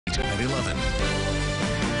at 11.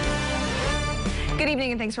 Good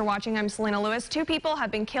evening and thanks for watching. I'm Selena Lewis. 2 people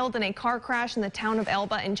have been killed in a car crash in the town of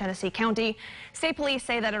Elba in Genesee County. State police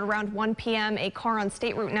say that at around 1 p.m. a car on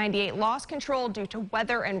State Route 98 lost control due to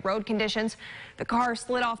weather and road conditions. The car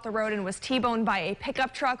slid off the road and was T-boned by a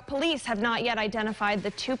pickup truck. Police have not yet identified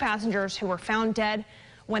the 2 passengers who were found dead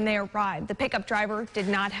when they arrived. The pickup driver did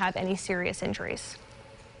not have any serious injuries.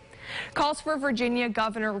 Calls for Virginia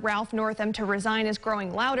Governor Ralph Northam to resign is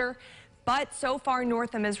growing louder. But so far,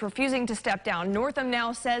 Northam is refusing to step down. Northam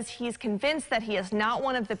now says he's convinced that he is not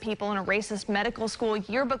one of the people in a racist medical school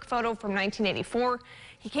yearbook photo from 1984.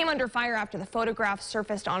 He came under fire after the photograph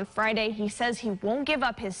surfaced on Friday. He says he won't give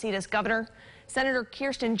up his seat as governor. Senator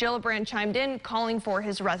Kirsten Gillibrand chimed in, calling for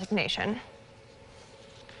his resignation.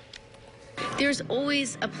 There's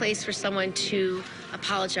always a place for someone to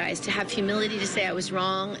apologize, to have humility, to say I was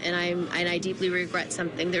wrong and I deeply regret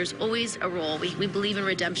something. There's always a role. We believe in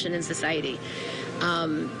redemption in society.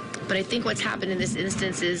 But I think what's happened in this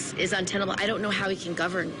instance is untenable. I don't know how he can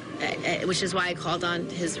govern, which is why I called on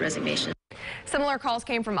his resignation. Similar calls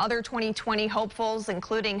came from other 2020 hopefuls,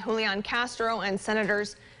 including Julian Castro and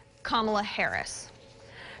Senators Kamala Harris.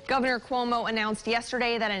 Governor Cuomo announced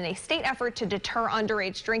yesterday that in a state effort to deter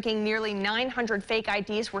underage drinking, nearly 900 fake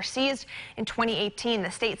IDs were seized in 2018. The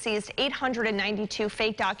state seized 892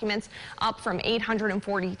 fake documents, up from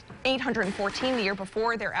 814 the year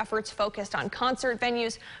before. Their efforts focused on concert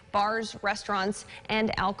venues, bars, restaurants,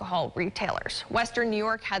 and alcohol retailers. Western New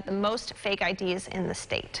York had the most fake IDs in the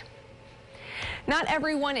state. Not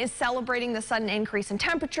everyone is celebrating the sudden increase in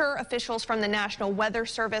temperature. Officials from the National Weather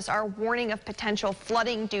Service are warning of potential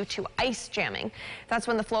flooding due to ice jamming. That's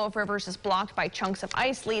when the flow of rivers is blocked by chunks of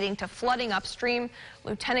ice, leading to flooding upstream.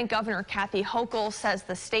 Lieutenant Governor Kathy Hochul says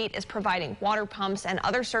the state is providing water pumps and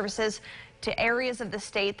other services to areas of the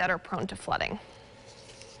state that are prone to flooding.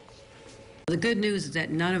 The good news is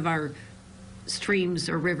that none of our streams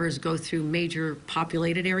or rivers go through major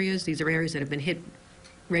populated areas. These are areas that have been hit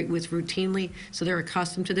with routinely, so they're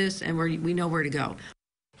accustomed to this, and we know where to go.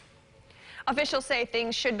 Officials say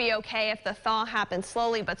things should be okay if the thaw happens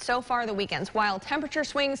slowly, but so far the weekend's wild temperature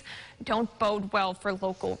swings don't bode well for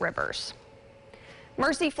local rivers.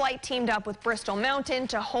 Mercy Flight teamed up with Bristol Mountain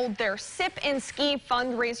to hold their Sip and Ski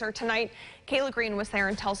fundraiser tonight. Kayla Green was there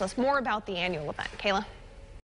and tells us more about the annual event. Kayla.